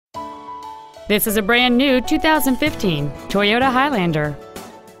This is a brand new 2015 Toyota Highlander.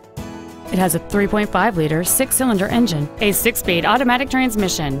 It has a 3.5-liter six-cylinder engine, a six-speed automatic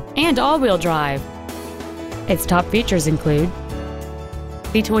transmission, and all-wheel drive. Its top features include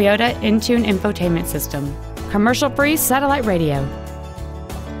the Toyota Entune infotainment system, commercial-free satellite radio,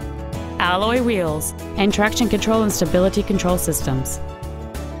 alloy wheels, and traction control and stability control systems.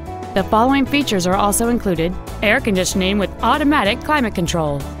 The following features are also included: air conditioning with automatic climate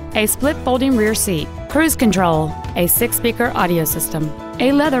control, a split folding rear seat, cruise control, a 6-speaker audio system,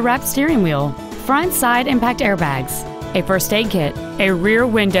 a leather-wrapped steering wheel, front side impact airbags, a first aid kit, a rear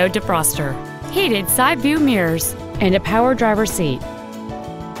window defroster, heated side view mirrors, and a power driver seat.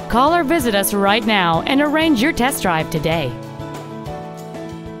 Call or visit us right now and arrange your test drive today.